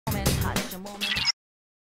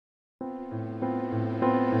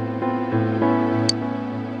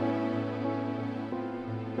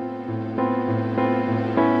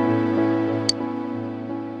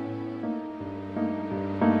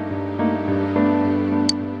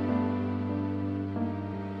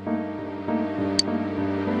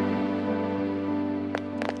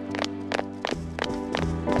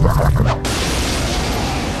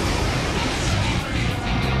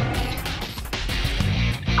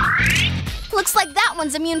Looks like that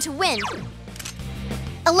one's immune to wind.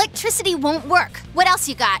 Electricity won't work. What else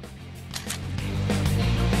you got?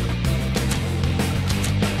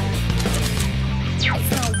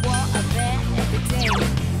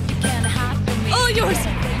 All yours!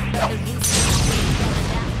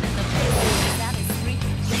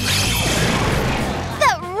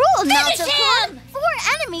 That rule, Finish Naoto-kun! him! 4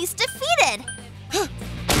 enemies defeated!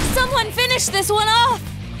 Someone finish this one off!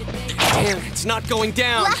 Damn, it's not going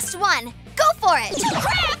down. Last one! Go for it!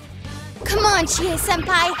 Crap! Come on,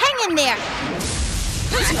 Chie-senpai, hang in there!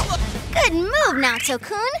 Good move,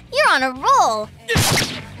 Naoto-kun! You're on a roll!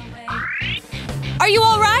 Are you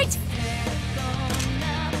all right?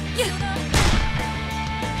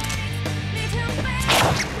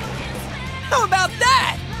 How about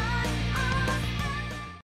that?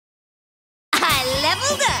 I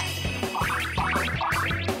leveled up!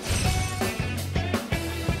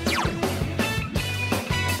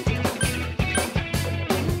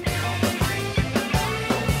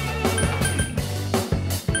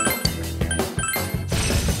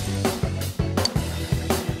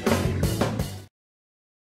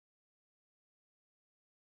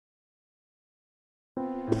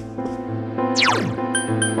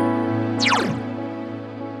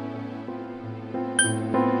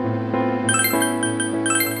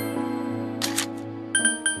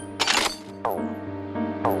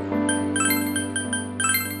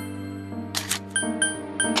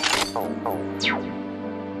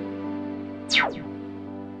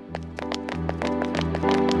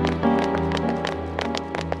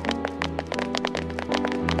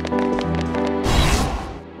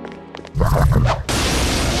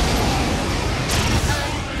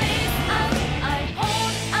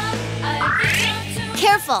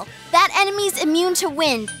 Careful! That enemy's immune to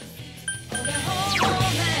wind.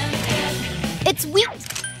 It's weak.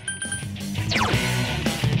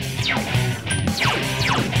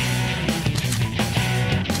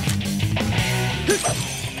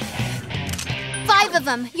 Five of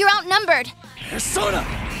them. You're outnumbered. Persona!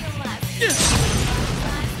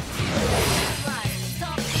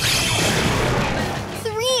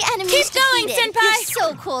 3 enemies Keep going, defeated. Senpai! You're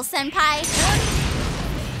so cool, Senpai.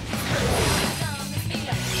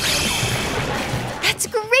 That's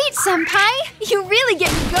great, Senpai! You really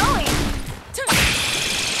get me going!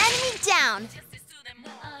 Enemy down!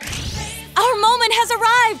 Our moment has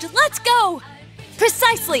arrived! Let's go!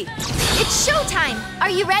 Precisely! It's showtime! Are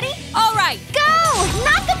you ready? All right! Go!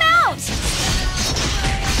 Knock them out!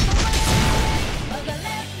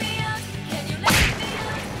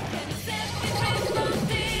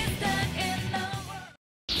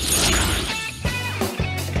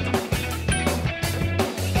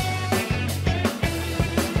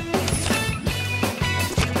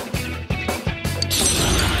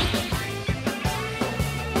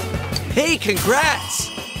 Hey, congrats!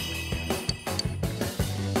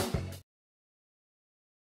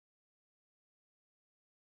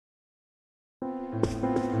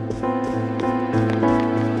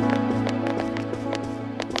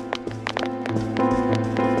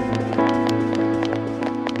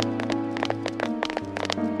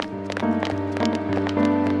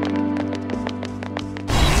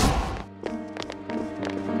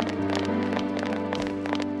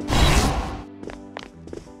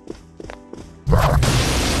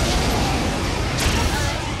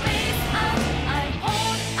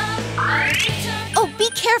 Oh, be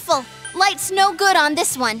careful! Light's no good on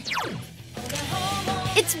this one.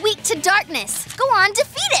 It's weak to darkness. Go on,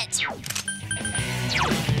 defeat it!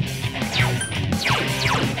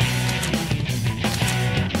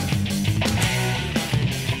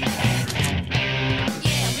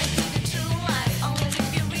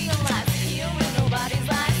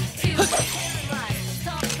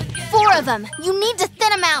 Four of them. You need to thin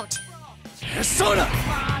them out. Persona!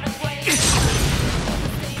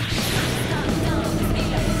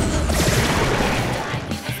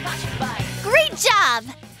 Great job!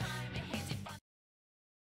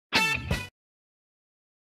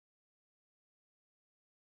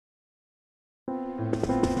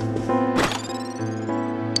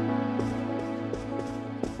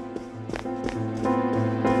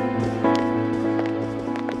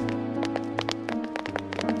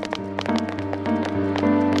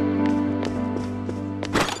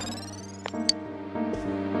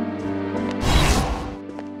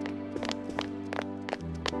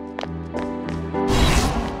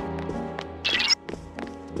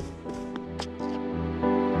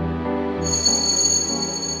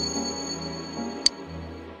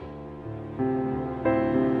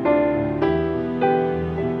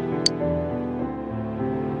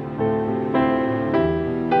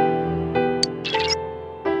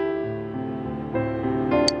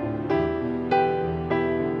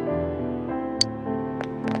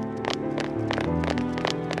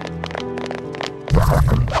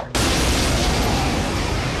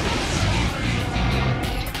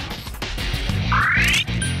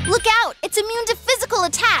 Look out! It's immune to physical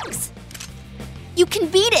attacks! You can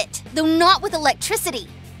beat it, though not with electricity.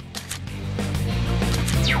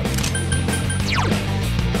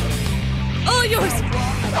 All yours!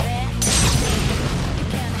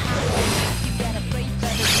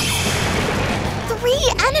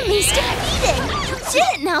 3 enemies defeated! You did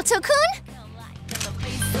it, Naoto-kun!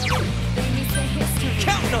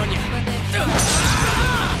 Counting on you!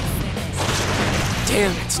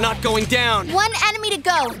 Damn, it's not going down! 1 enemy to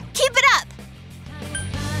go! Keep it up!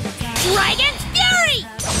 Dragon's Fury!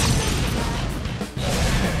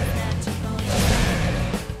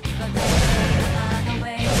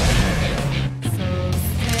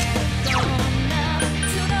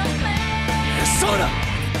 Persona!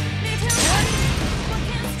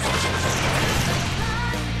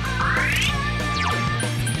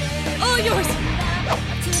 All yours!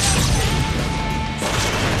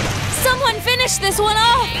 Someone finish this one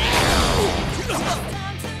off!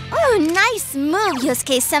 Oh, nice move,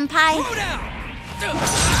 Yosuke-senpai. Throw down!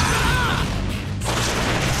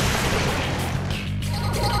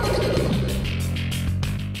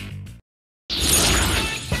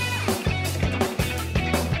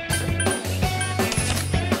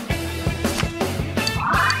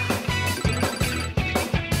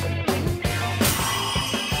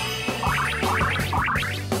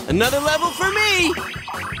 Another level for me!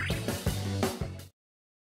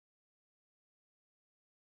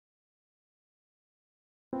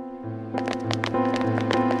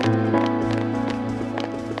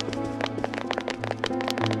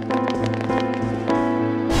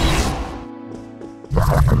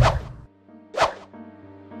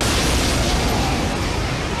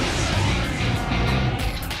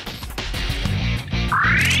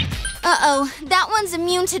 Uh-oh, that one's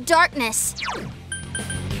immune to darkness.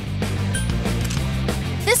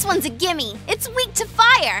 This one's a gimme. It's weak to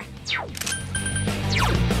fire.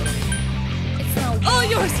 All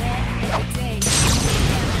yours! 3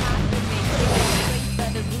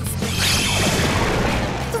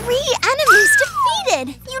 enemies defeated!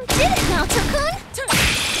 You did it, Naoto-kun!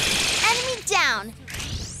 Enemy down.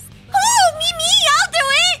 Oh, me, I'll do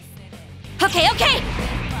it! Okay, okay!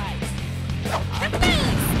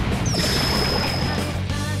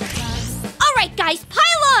 All right, guys,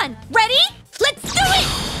 pile on! Ready? Let's do it!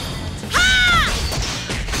 Ha!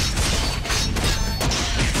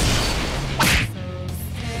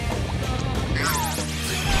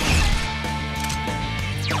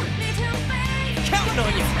 Counting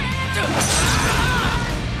on you!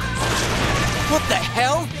 What the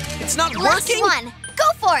hell? It's not Last working? one.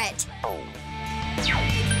 Go for it.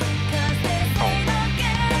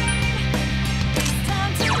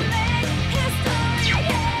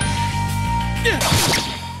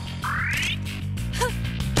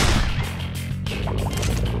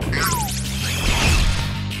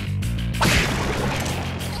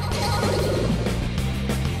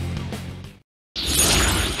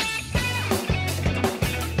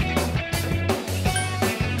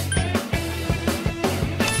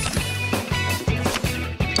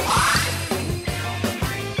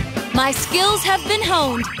 My skills have been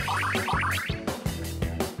honed.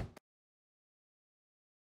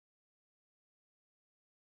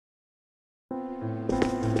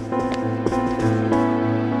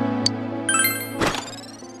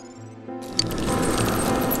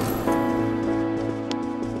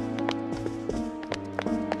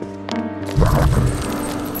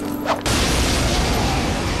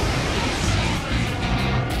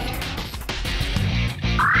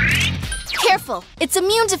 Careful, it's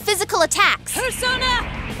immune to physical attacks. Persona!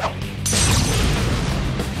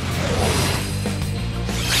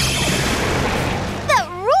 That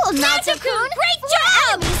ruled, Naoto-kun! Naoto-kun! Great 4 job!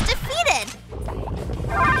 enemies defeated.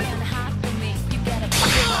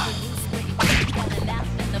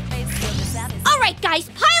 All right, guys,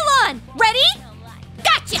 pile on! Ready?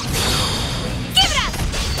 Gotcha! Give it up!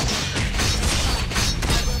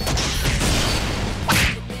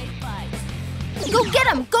 Go get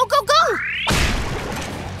him! Go, go, go!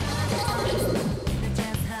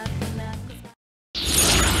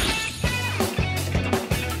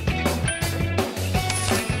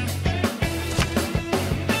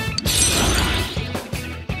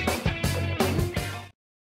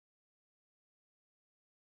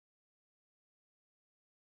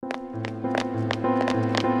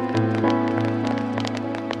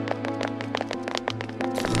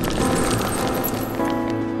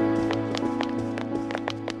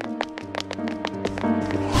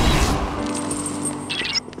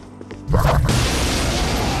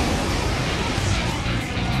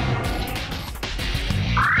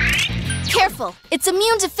 Careful, it's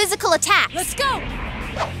immune to physical attacks. Let's go!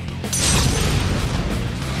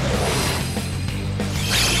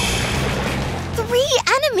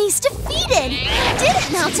 enemies defeated! You did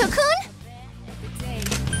it, Naoto-kun!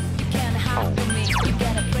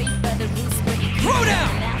 Throw down!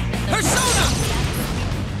 Persona!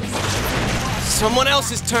 Someone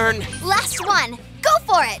else's turn. Last one! Go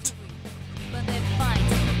for it!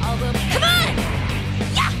 Come on!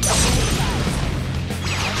 Yeah!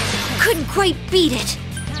 Couldn't quite beat it.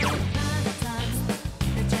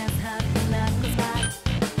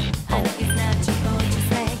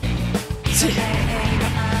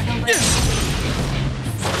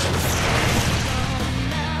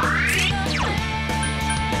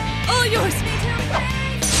 All yours!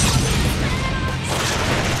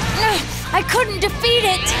 I couldn't defeat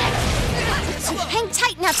it! Hang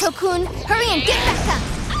tight, Naoto-kun! Hurry and get back up!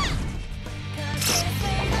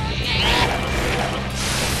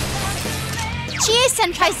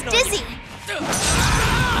 Chie-senpai's dizzy!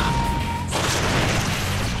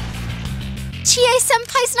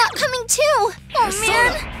 Chie-senpai's not coming too! Oh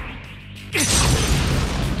man!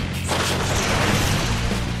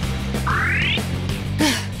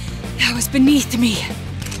 That was beneath me.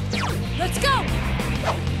 Let's go!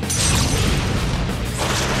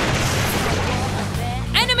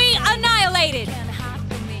 Enemy annihilated!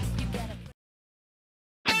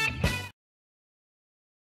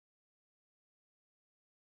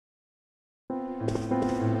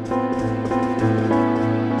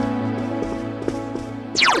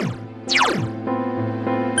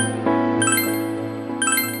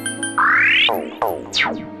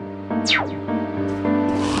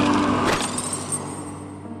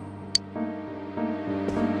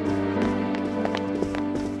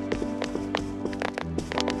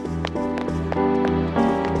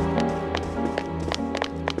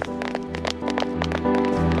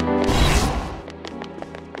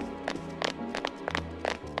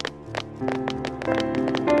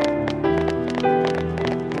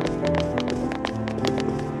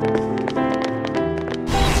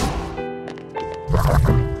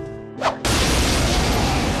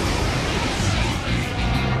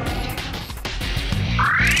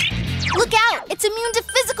 Look out! It's immune to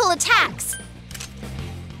physical attacks!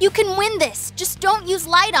 You can win this, just don't use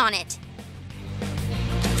light on it.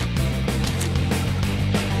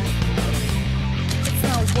 It's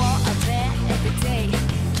no war of that every day.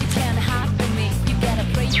 You can't hide from me. You gotta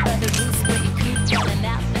break by the rules where you keep yelling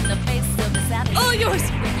out in the face of the savage. All yours!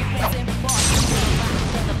 When you press and fall, you can't lie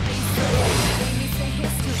in the face of it. When you say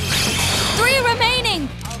history, 3 remaining!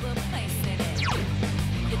 all the place in it.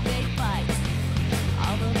 If they fight,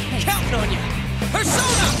 all the place. Counting on you.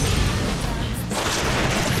 Persona!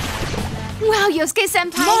 Wow,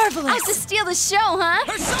 Yosuke-senpai! Marvelous. I have to steal the show, huh?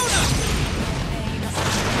 Persona!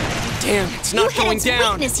 Damn, it's You not hit going its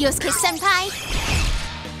down. weakness, Yosuke-senpai!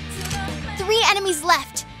 3 enemies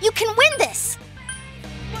left. You can win this!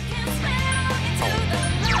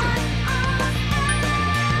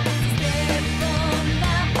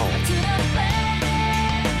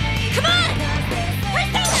 Come on!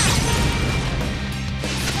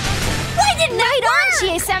 Why didn't right on,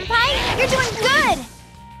 Chie-senpai! You're doing good!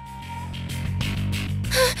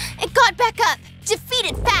 It got back up! Defeat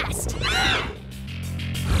it fast!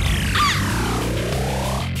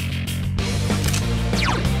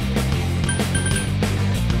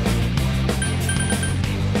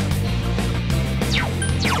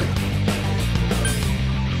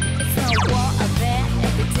 It's no war of that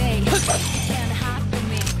every day. You can't hide from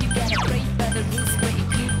me. You gotta break by the rules where you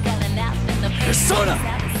keep yelling out in the face Persona! of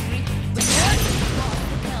the savage. When you press and fall,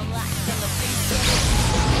 you can't lie in the face of it.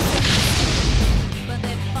 But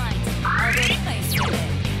they fight, all the place in it.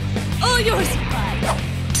 All yours! Fight.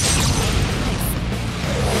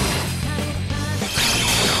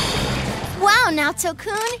 Wow,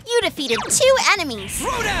 Naoto-kun! You defeated 2 enemies!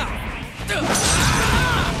 Throw down!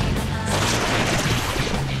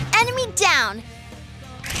 Enemy down!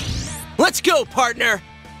 Let's go, partner.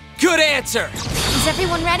 Good answer. Is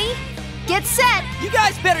everyone ready? Get set! You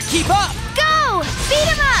guys better keep up. Go! Beat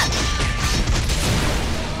him up!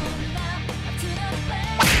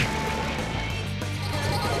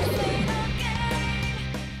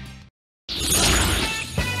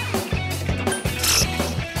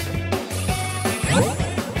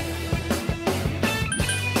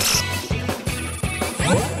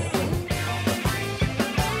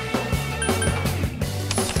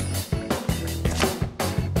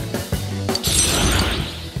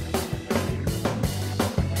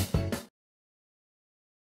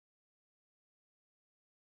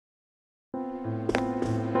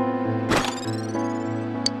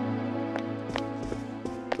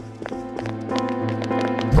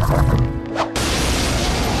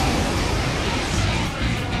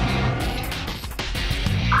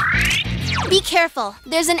 Be careful.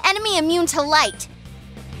 There's an enemy immune to light.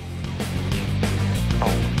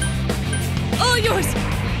 All yours!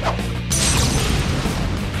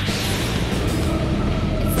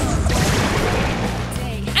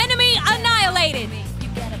 Enemy annihilated!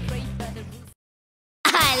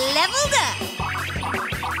 I leveled up.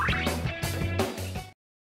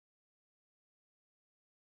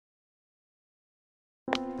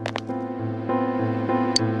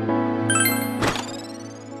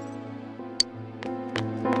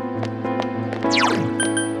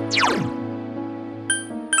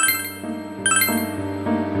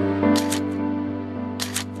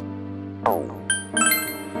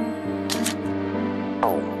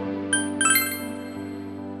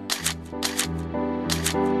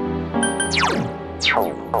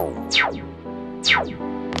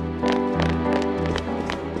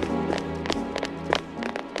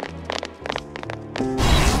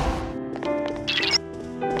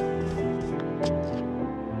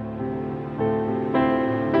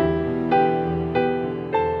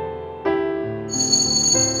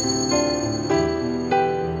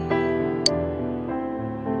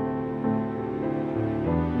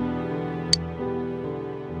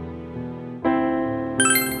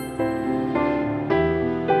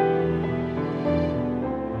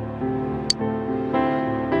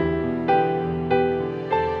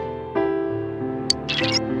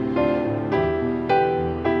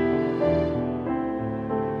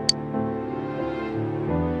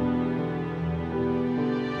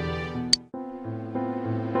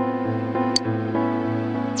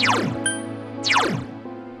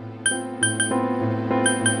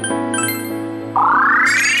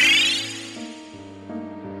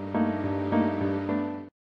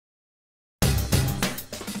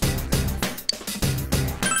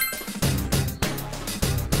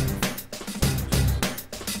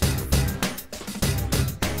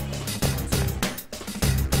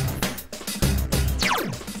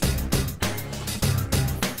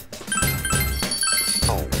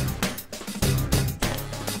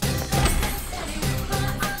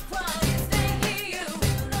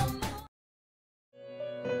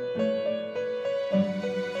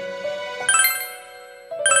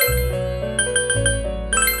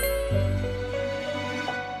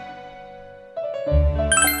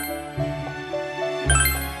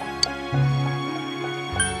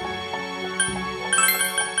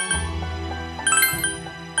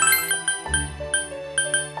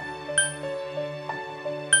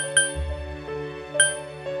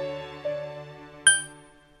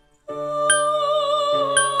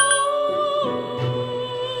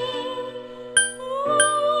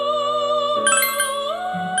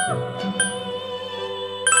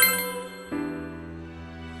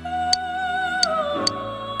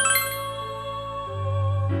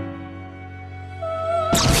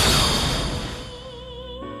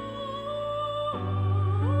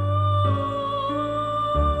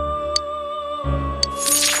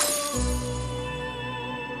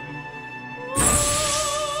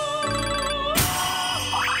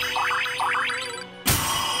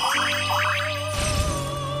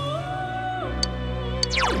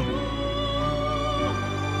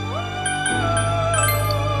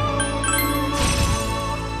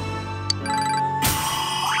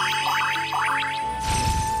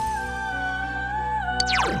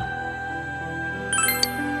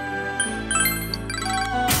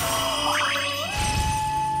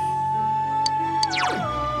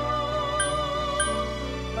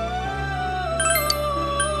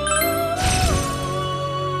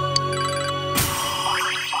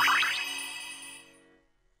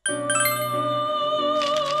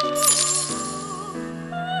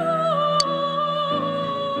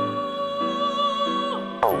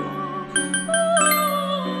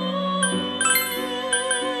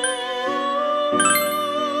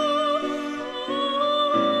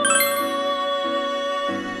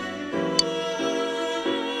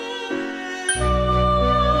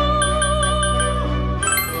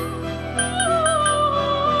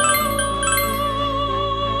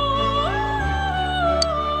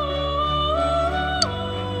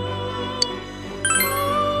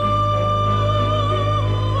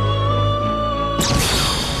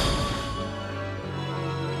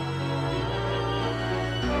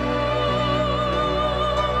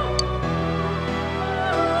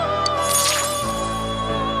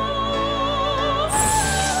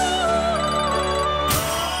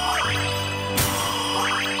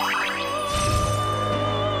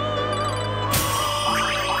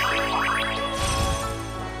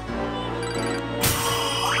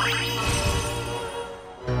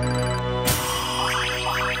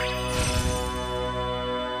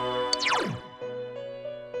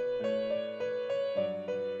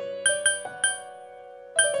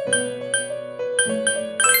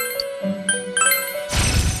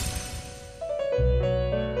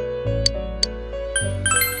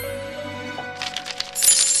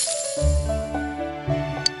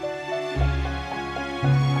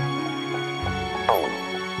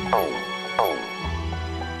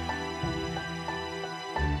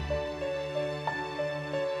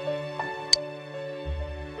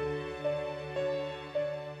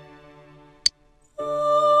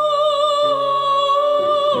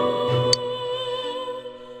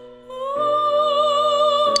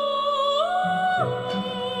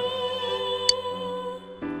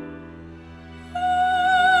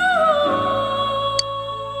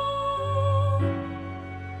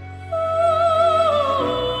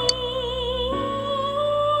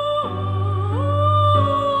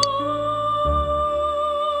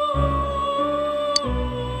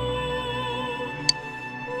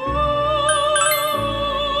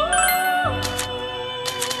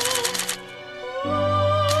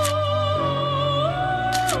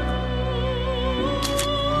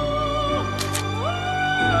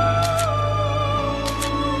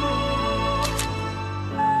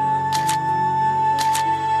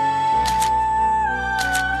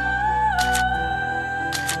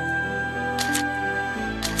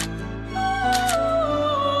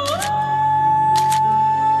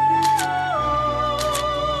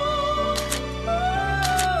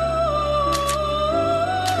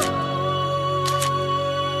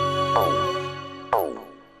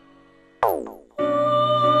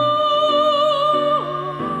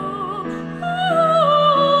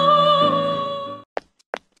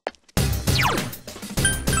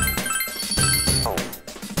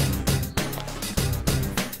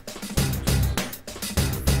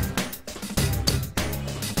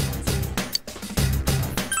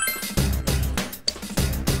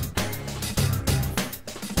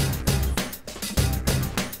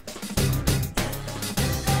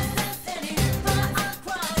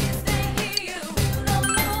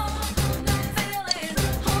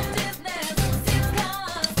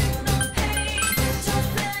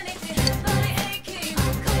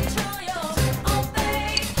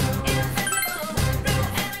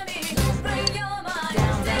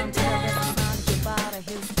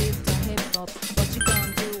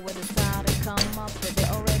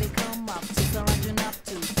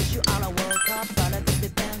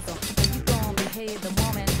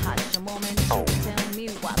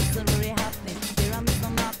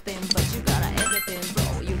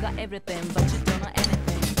 got everything, but you don't know anything.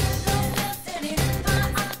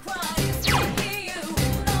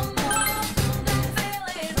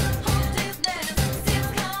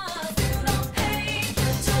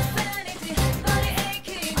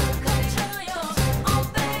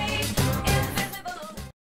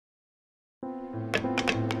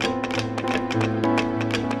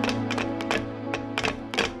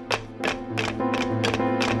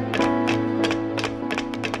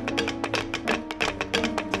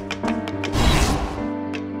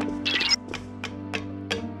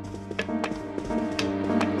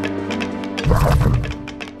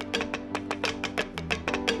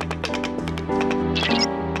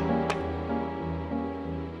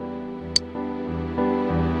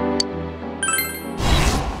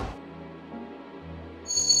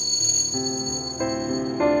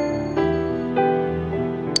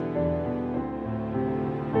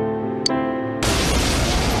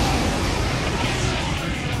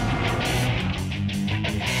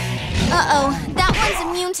 Uh-oh, that one's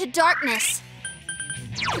immune to darkness.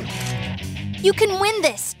 You can win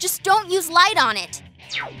this, just don't use light on it.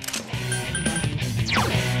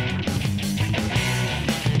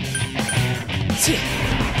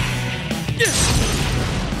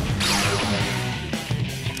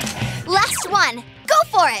 Last one, go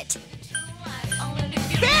for it!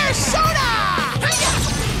 Bear soda!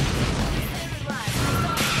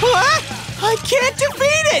 What? I can't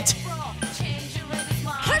defeat it!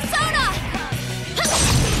 Persona!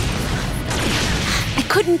 I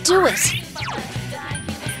couldn't do it.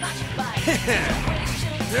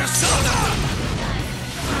 Persona!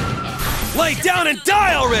 Lay down and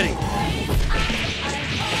die already!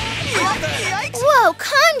 Whoa,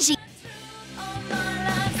 Kanji!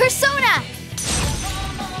 Persona!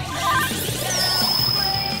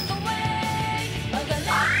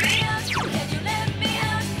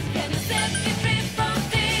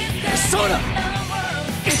 Persona!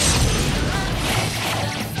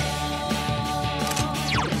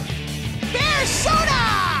 Persona!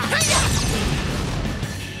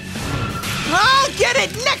 I'll get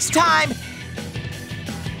it next time!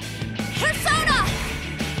 Persona!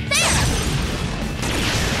 There!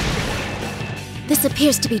 This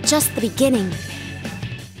appears to be just the beginning.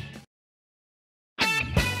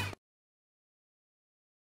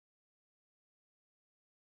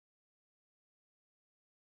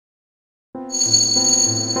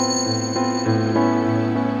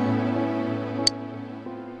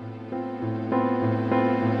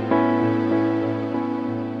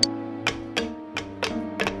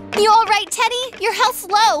 You all right, Teddy? Your health's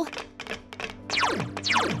low.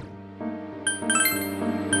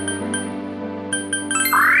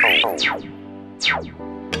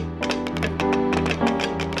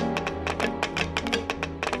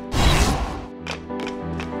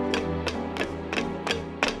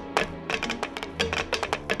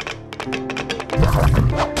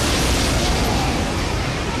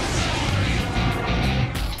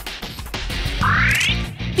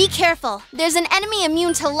 Be careful. There's an enemy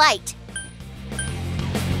immune to light.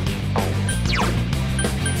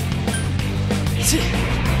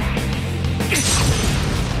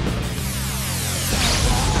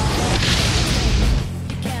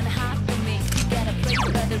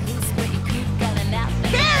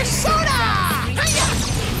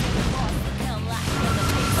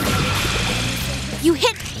 You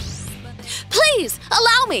hit me! Please,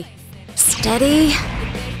 allow me! Steady.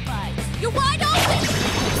 You're wide open!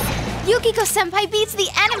 Yukiko-senpai beats the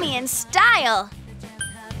enemy in style!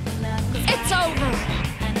 It's over!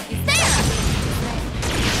 There!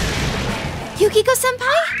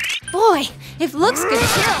 Yukiko-senpai? Boy, if looks could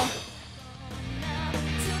kill!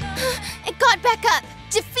 It got back up!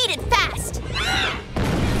 Defeat it fast!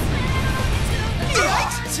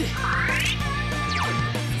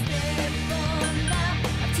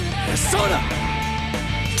 Persona!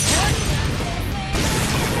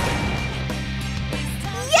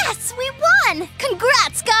 Yes, we won!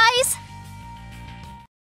 Congrats, guys!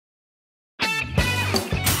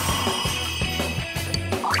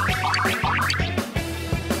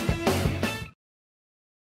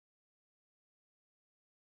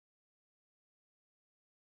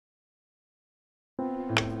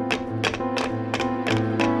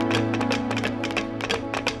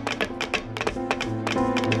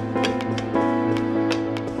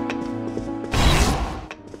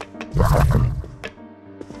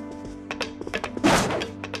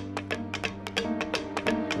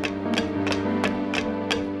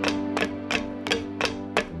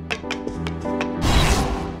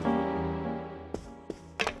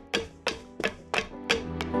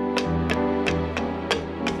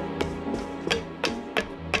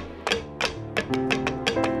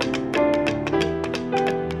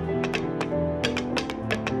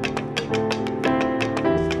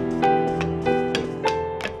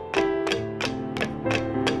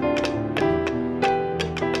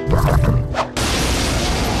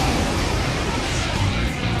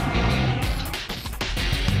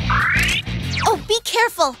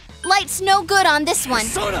 careful! Light's no good on this one.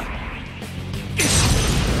 Persona!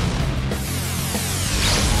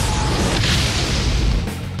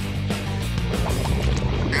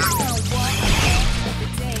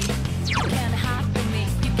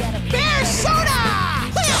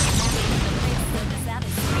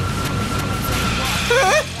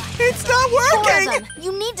 It's not Four of working! them.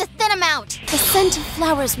 You need to thin them out. The scent of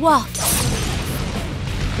flowers waft.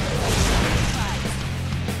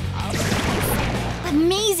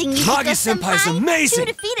 Amazing, Magi-senpai's amazing.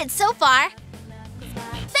 2 defeated so far.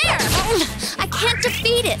 There! I can't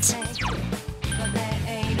defeat it.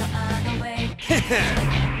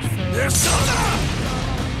 Persona!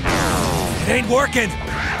 It ain't working!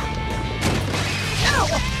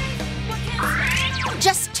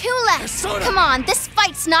 Just 2 left. Persona! Come on, this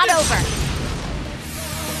fight's not over.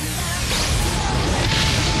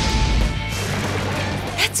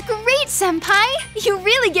 That's great, Senpai. You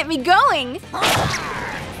really get me going.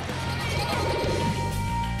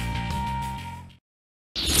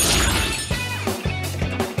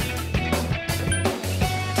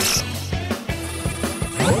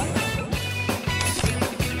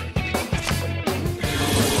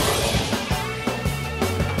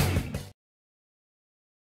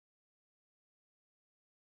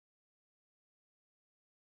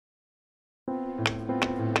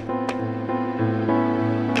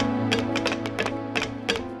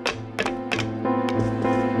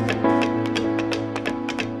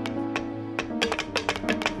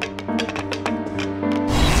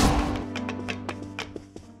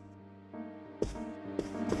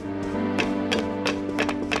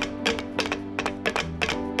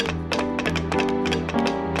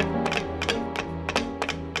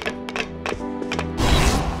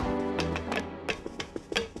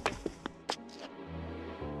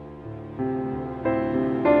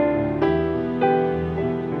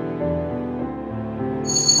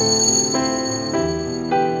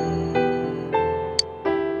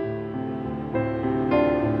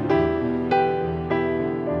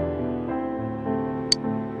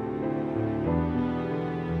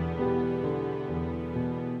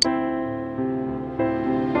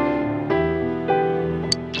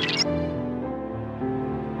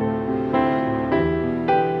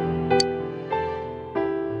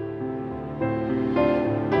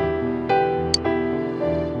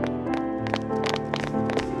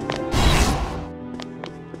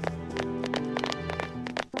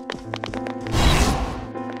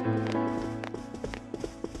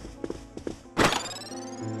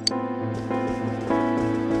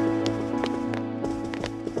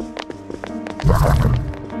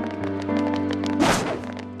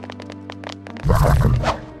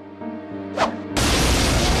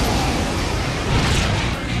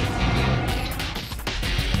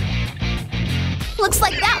 Looks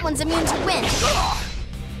like that one's immune to wind.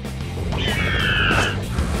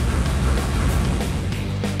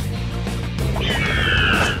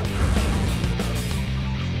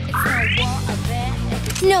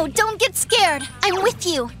 No, don't get scared. I'm with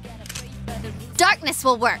you. Darkness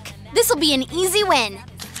will work. This'll be an easy win.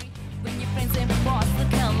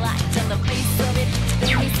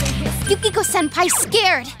 Yukiko-senpai's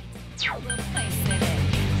scared.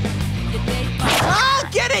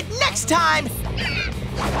 I'll get it next time!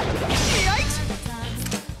 Yikes!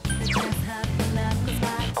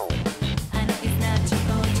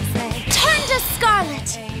 Turn to scarlet.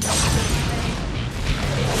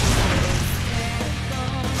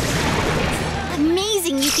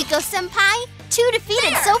 Amazing, Yukiko-senpai. 2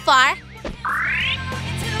 defeated so far.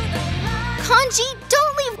 Kanji,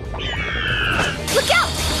 don't leave. Look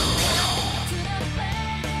out!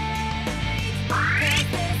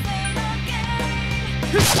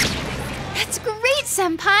 That's great,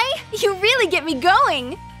 Senpai. You really get me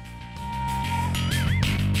going.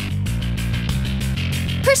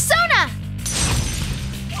 Persona!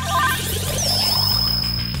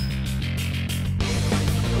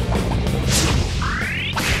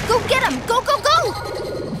 Go get him! Go, go, go!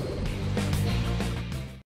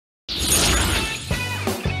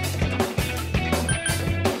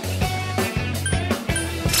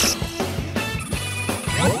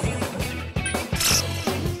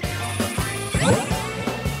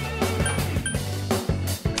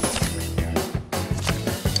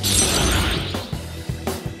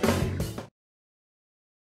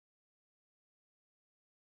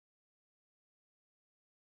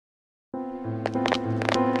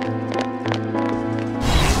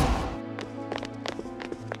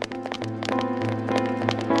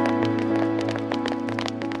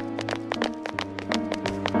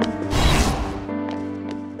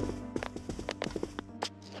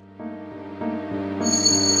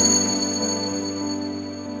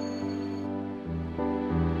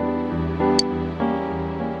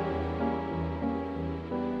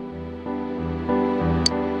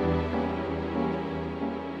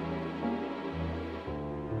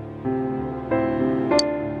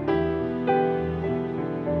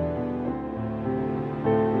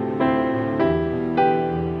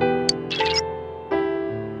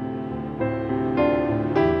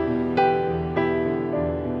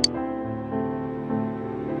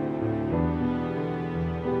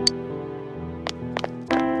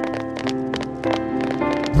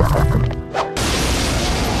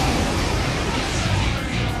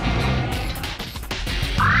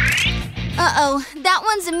 Uh-oh, that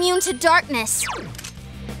one's immune to darkness.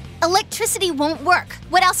 Electricity won't work.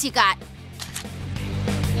 What else you got?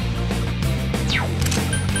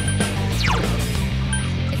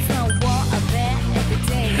 It's no war of it every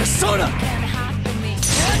day. Persona! Can't hide from me.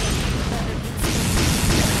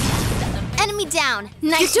 Enemy down.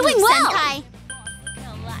 Nice You're doing move, well. Senpai.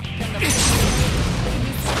 Can't lie from the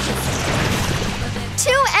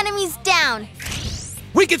 2 enemies down.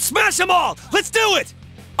 We can smash them all! Let's do it!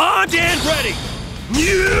 Armed and ready!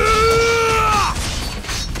 Yeah!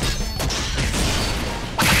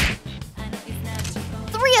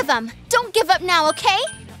 3 of them. Don't give up now, okay?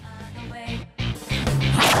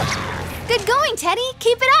 Good going, Teddy.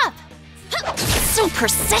 Keep it up. So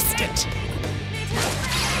persistent.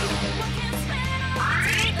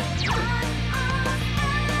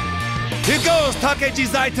 Here goes, Takeji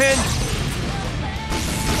Zaiten!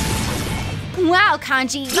 Wow,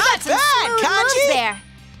 Kanji. You Not got some bad, smooth Kanji. moves there.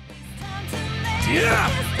 Yeah!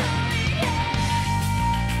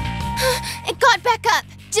 It got back up.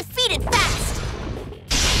 Defeat it fast.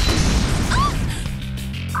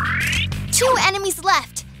 2 enemies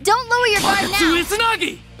left. Don't lower your guard now.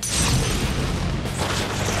 Tsunagi!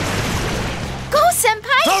 Go,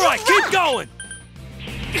 Senpai. All right, you keep rock. going!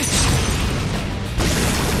 It's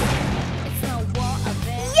no war of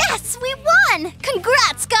it. Yes, we won.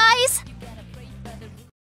 Congrats, guys.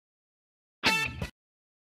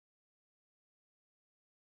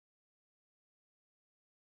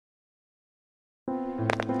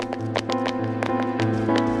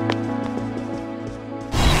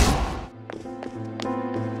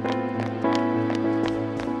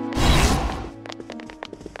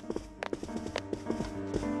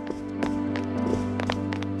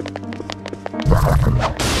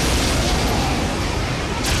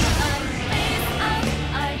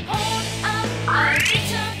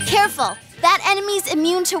 Careful. That enemy's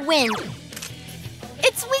immune to wind.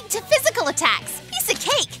 It's weak to physical attacks. Piece of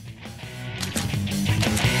cake.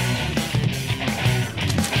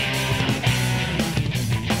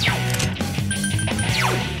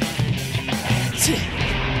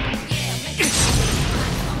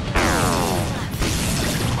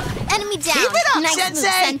 Enemy down. Keep it up, nice Sensei.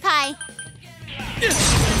 move, Senpai.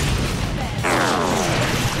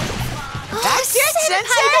 That's it, Senpai,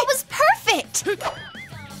 Sensei. that was perfect.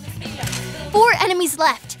 4 enemies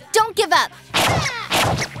left. Don't give up.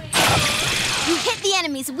 You hit the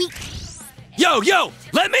enemies weak. Yo, yo!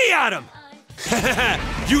 Let me at him!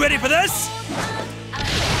 You ready for this?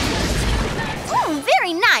 Ooh,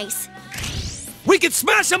 very nice. We can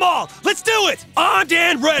smash them all! Let's do it! Armed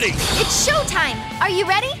and ready! It's showtime. Are you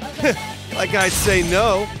ready? Like I say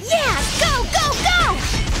no. Yeah, go, go, go!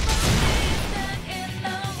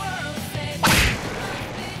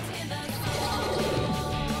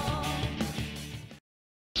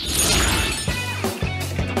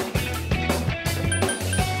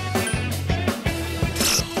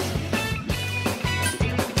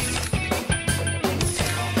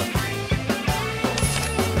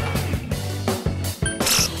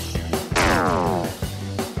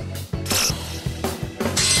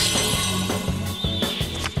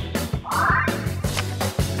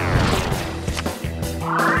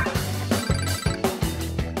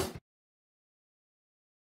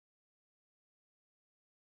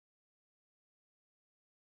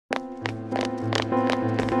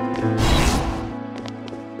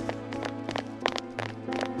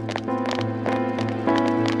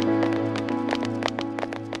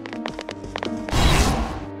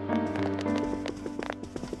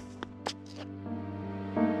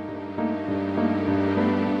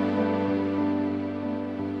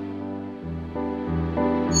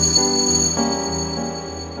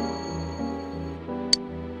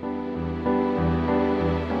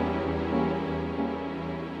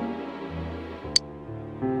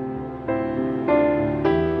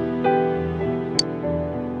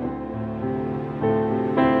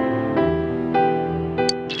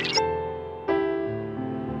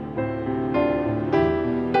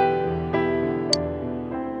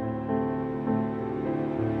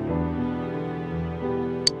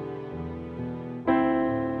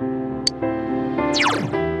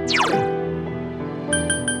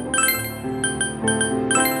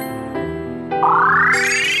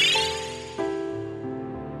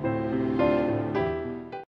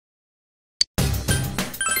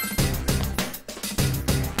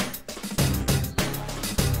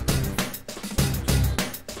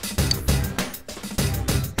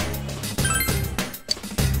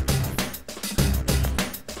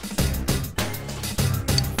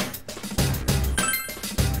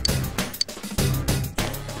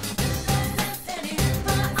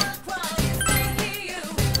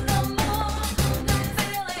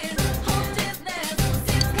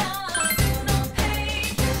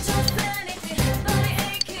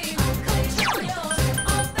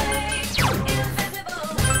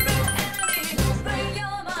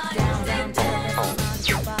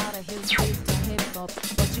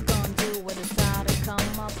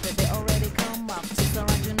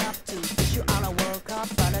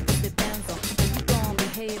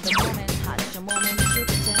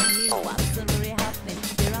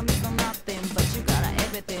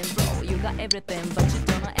 got everything, but you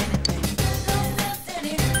don't know anything.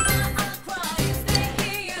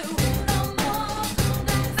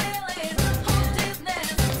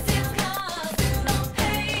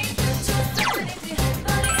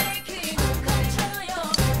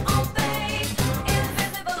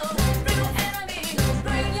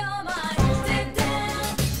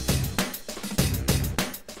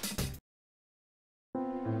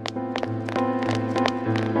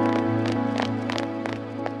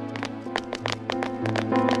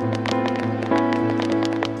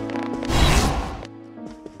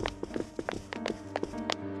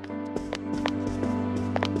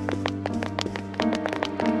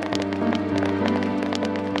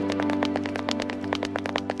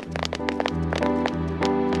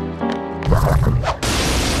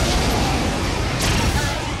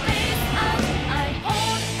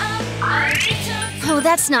 Oh,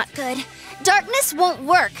 that's not good. Darkness won't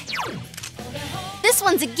work. This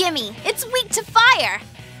one's a gimme. It's weak to fire.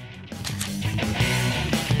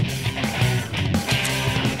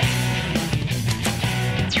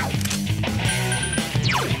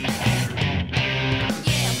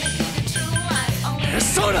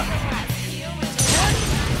 Persona!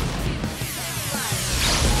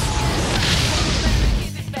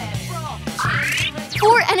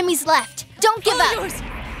 4 enemies left. Don't give up.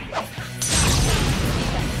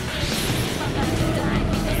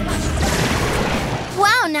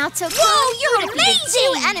 Wow, Naoto. Whoa, you're defeated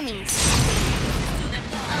amazing! 2 enemies.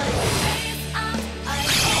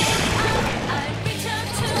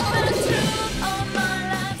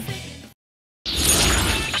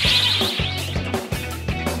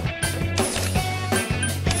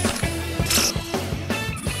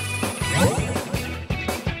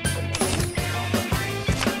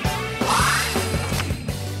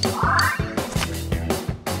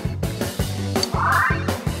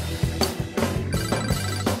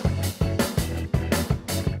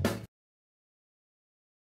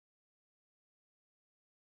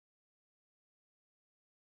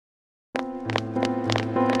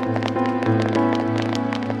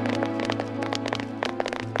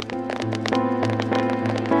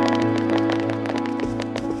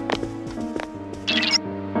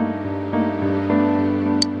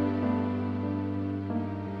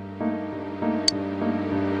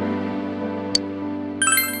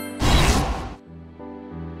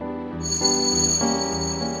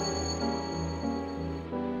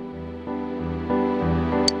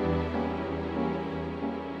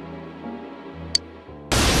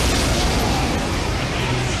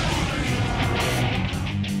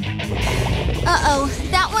 Uh-oh,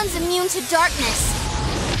 that one's immune to darkness.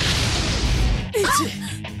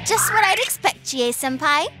 Just what I'd expect,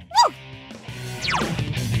 Chie-senpai. Woo!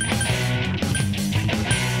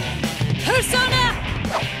 Persona!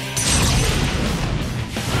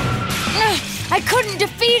 I couldn't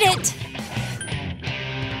defeat it!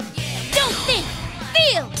 Don't think!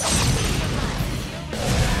 Feel!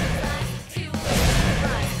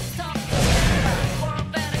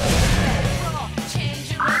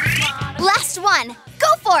 Last one!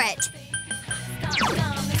 Go for it!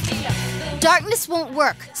 Darkness won't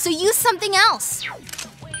work, so use something else.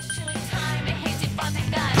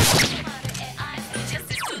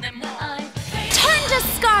 Turn to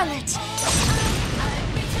scarlet!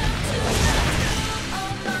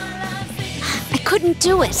 I couldn't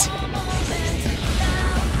do it.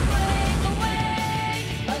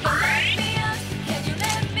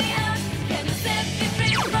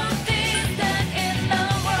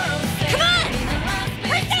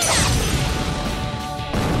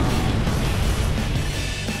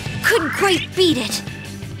 Couldn't quite beat it.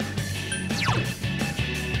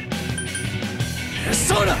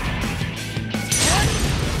 Persona!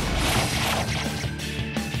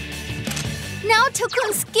 Now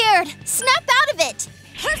Tokun's scared. Snap out of it.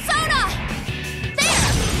 Persona!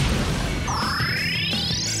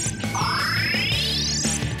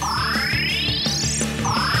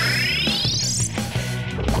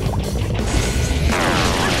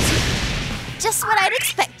 Just what I'd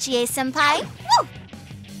expect, Chie-senpai. Woo!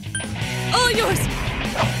 All yours!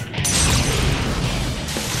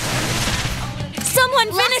 Someone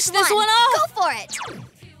finish Last this one off! Go for it.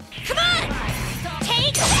 Come on!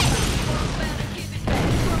 Take it!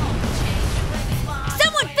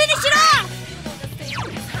 Someone finish it off!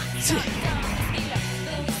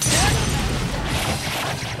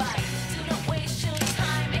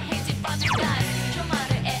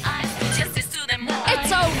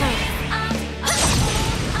 It's over!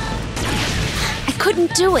 I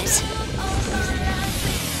couldn't do it.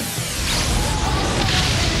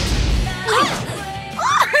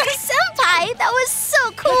 Senpai, that was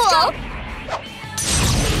so cool.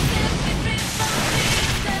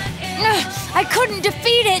 I couldn't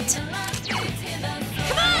defeat it!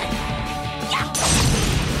 Come on! Yeah.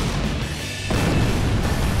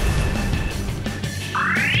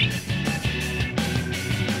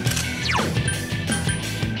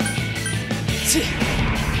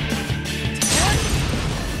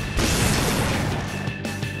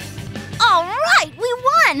 All right, we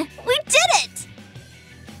won! We did it!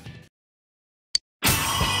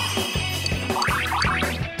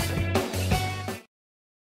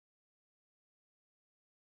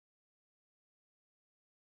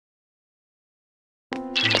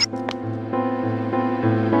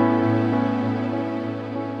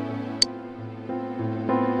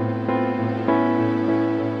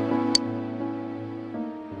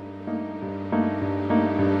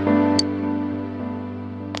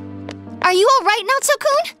 Are you all right,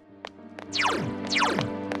 Naoto-kun?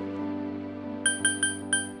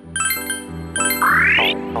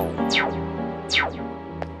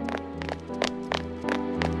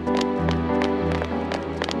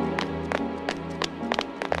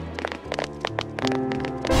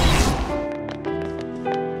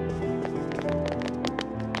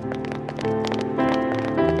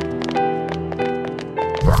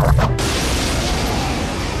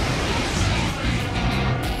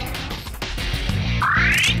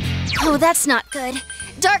 Oh, that's not good.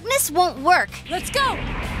 Darkness won't work. Let's go!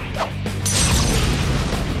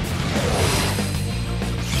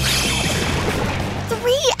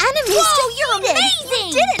 3 enemies Whoa, you're defeated! amazing!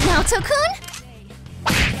 You did it, Naoto-kun!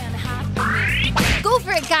 Go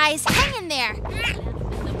for it, guys. Hang in there.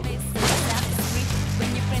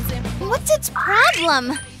 What's its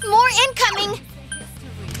problem? More incoming!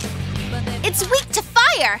 It's weak to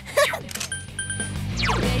fire!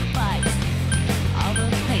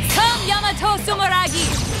 Come, Yamato Sumeragi!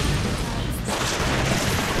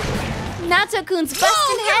 Naoto-kun's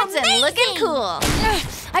busting you're heads and looking amazing! cool.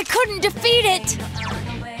 I couldn't defeat it!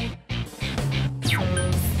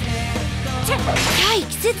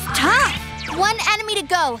 Yikes, it's tough! 1 enemy to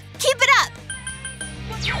go. Keep it up!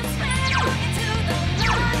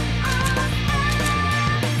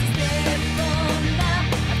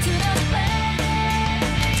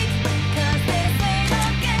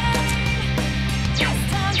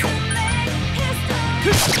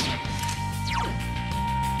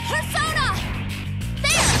 Persona!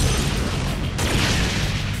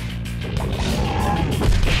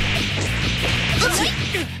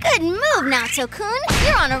 Good move, Naoto-kun.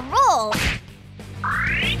 You're on a roll.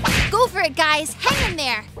 Go for it, guys. Hang in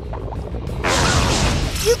there.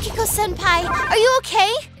 Yukiko-senpai, are you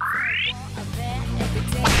okay?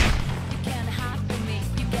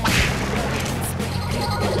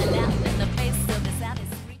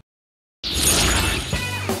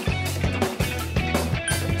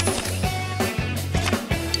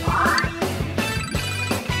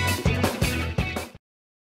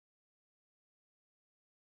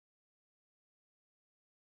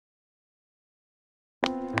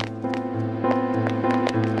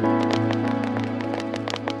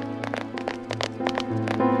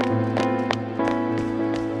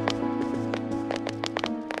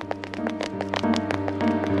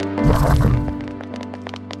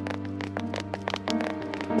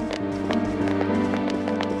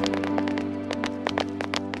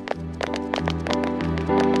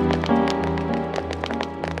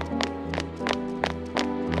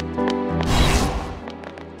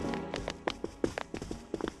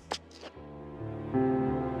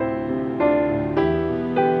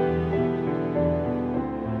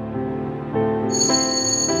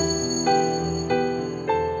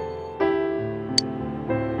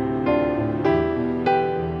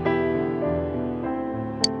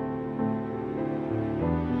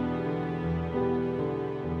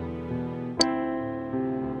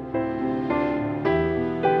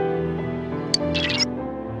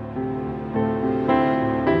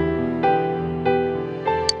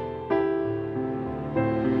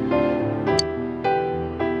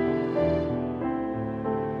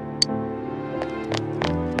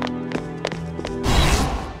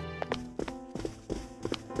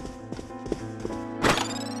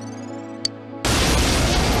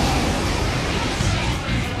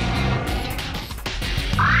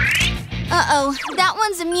 Uh-oh, that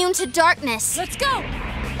one's immune to darkness. Let's go!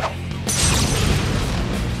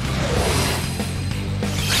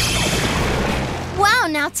 Wow,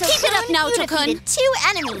 Naoto-kun. Keep it up, Naoto-kun. You defeated 2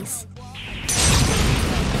 enemies.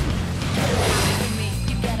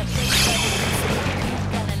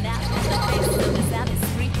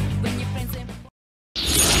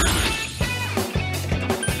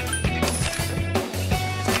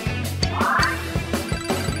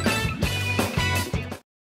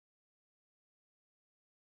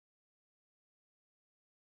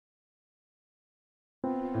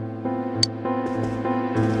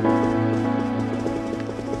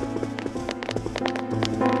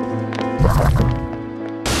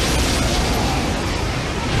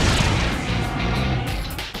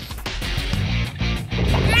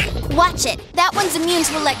 Watch it. That one's immune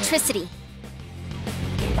to electricity.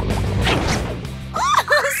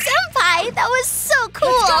 Oh, Senpai! That was so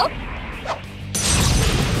cool!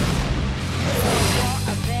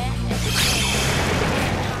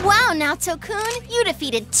 Wow, Naoto-kun, you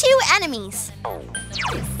defeated 2 enemies.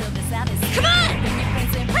 Come on!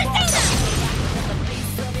 Persona!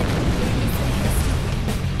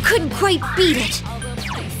 Couldn't quite beat it.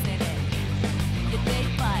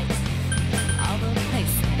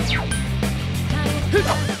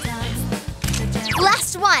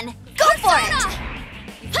 Last one. Go for it.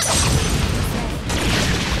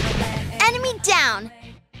 Enemy down.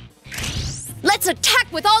 Let's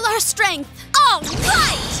attack with all our strength! All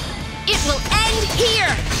right! It will end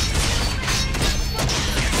here!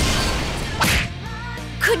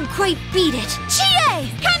 Couldn't quite beat it.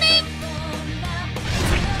 Chie! Coming!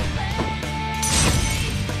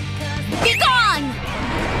 Be gone!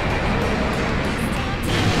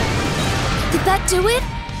 Did that do it?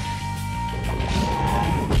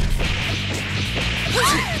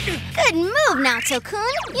 Good move,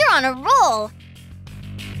 Naoto-kun. You're on a roll.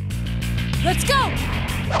 Let's go!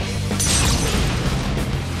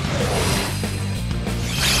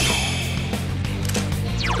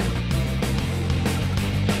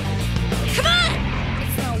 Come on!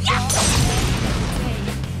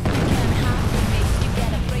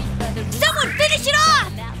 Someone finish it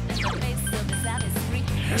off!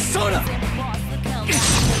 Persona!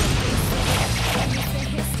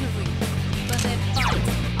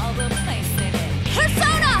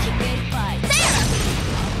 Persona! There!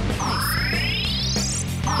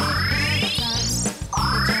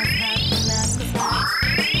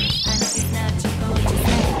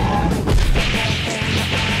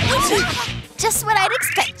 Just what I'd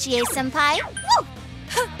expect, Chie-senpai. Woo!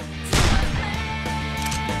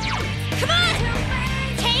 Come on!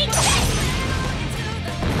 Take this!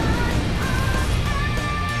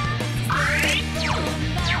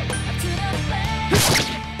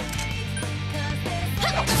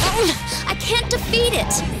 I can't defeat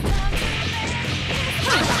it.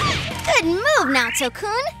 Good move,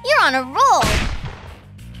 Naoto-kun. You're on a roll.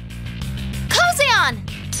 Cozy on!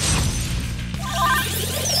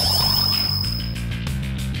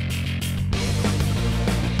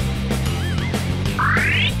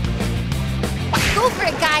 Go for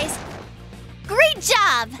it, guys. Great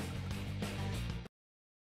job!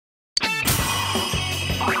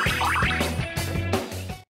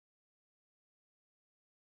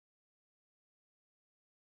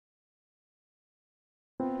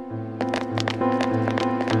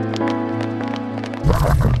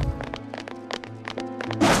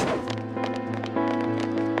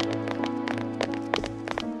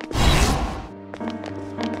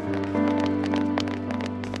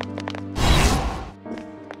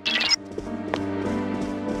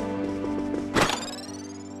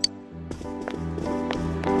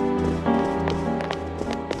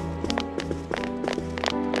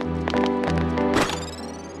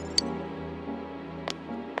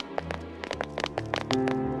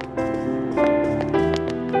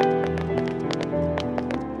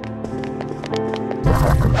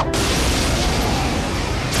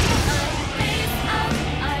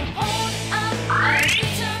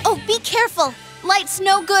 Careful! Light's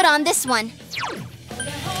no good on this one.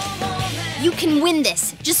 You can win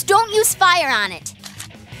this. Just don't use fire on it.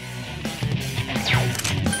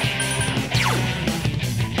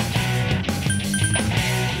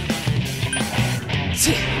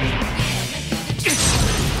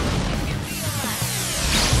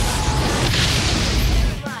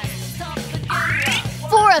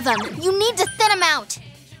 Four of them. You need to thin them out.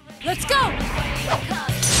 Let's go!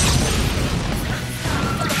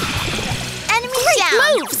 Enemy Great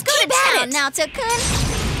down. moves. Go Keep to at town, it. Naoto-kun.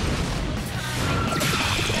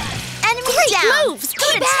 Enemy Great down. moves. Go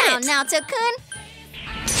Keep to at town, it. Naoto-kun.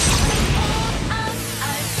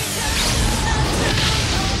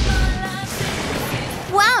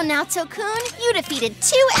 Wow, Naoto-kun, you defeated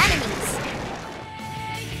 2 enemies.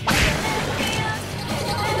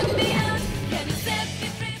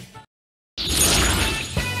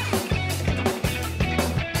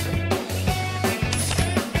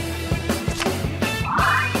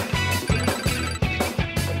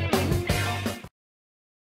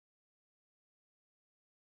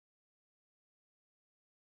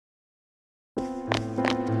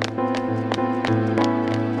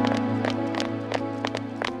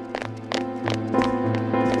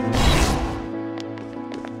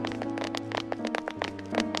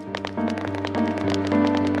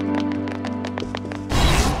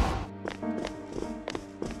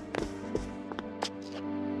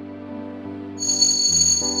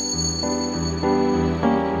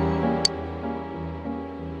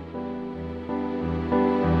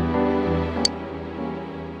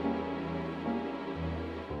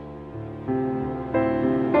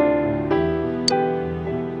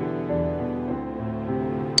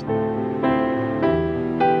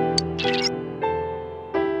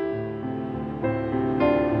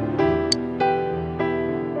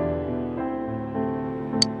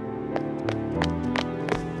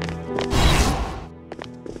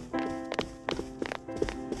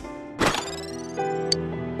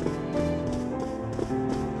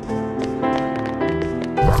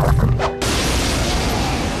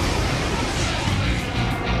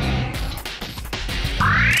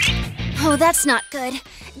 Oh, that's not good.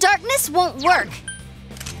 Darkness won't work.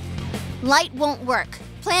 Light won't work.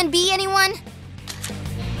 Plan B, anyone?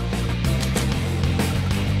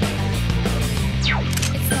 It's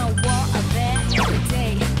no war of that every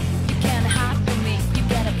day. You can't hide from me. You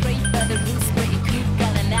gotta pray by the rules where you keep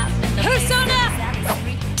calling out in the Persona!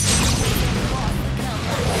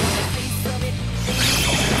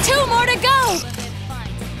 Two more to go!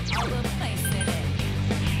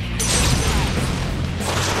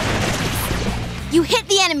 You hit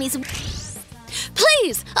the enemies.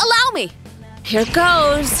 Please, allow me. Here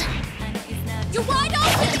goes. You're wide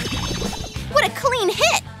open! What a clean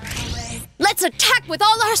hit! Let's attack with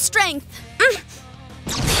all our strength.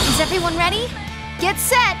 Is everyone ready? Get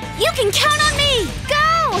set! You can count on me!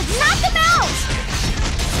 Go! Knock them out!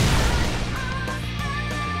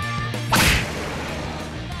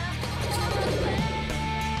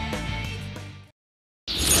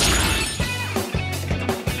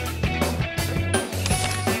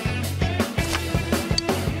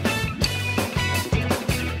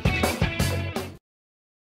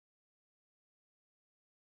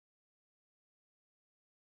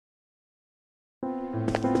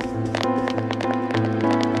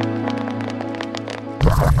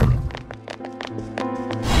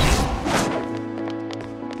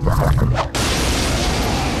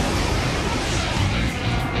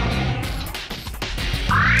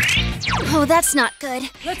 Oh, that's not good.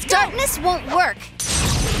 Let's go. Darkness won't work.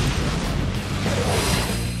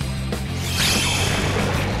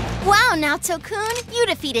 Wow, Naoto-kun, you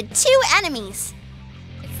defeated 2 enemies.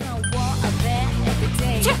 It's no war of that every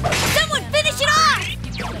day. Someone finish it off!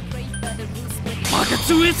 You gotta pray by the rules where you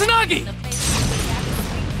Makatsu Izanagi!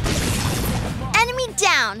 Enemy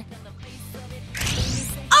down.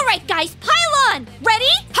 All right, guys, pile on.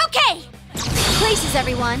 Ready? Okay. Places,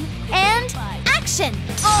 everyone. And action!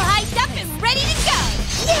 All hyped up and ready to go.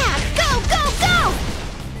 Yeah, go, go, go!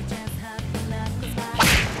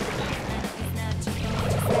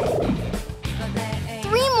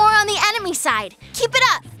 3 more on the enemy side. Keep it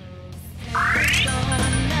up.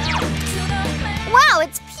 Wow,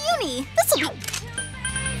 it's puny. This'll be...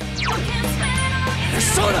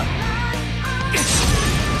 Persona!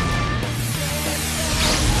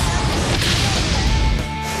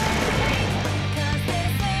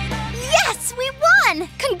 Yes, we won!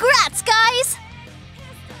 Congrats, guys!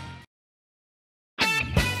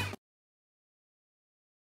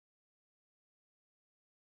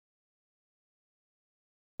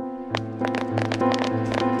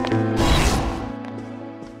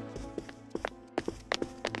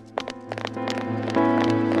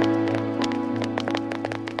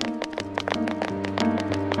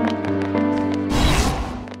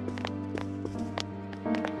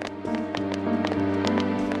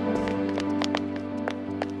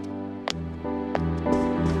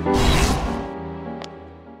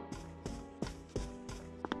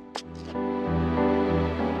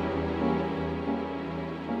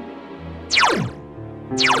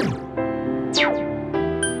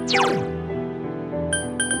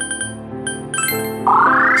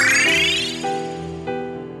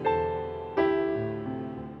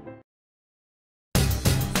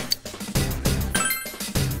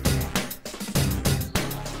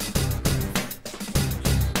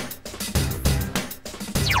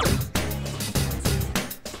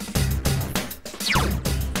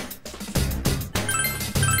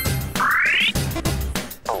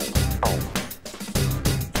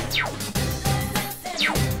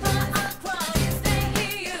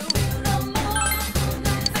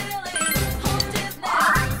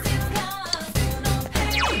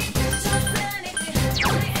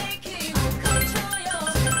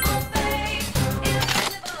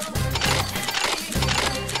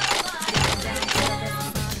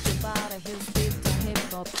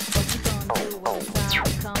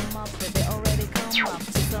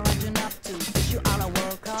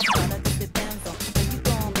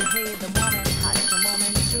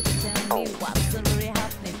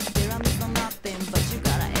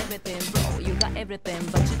 everything,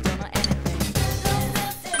 but you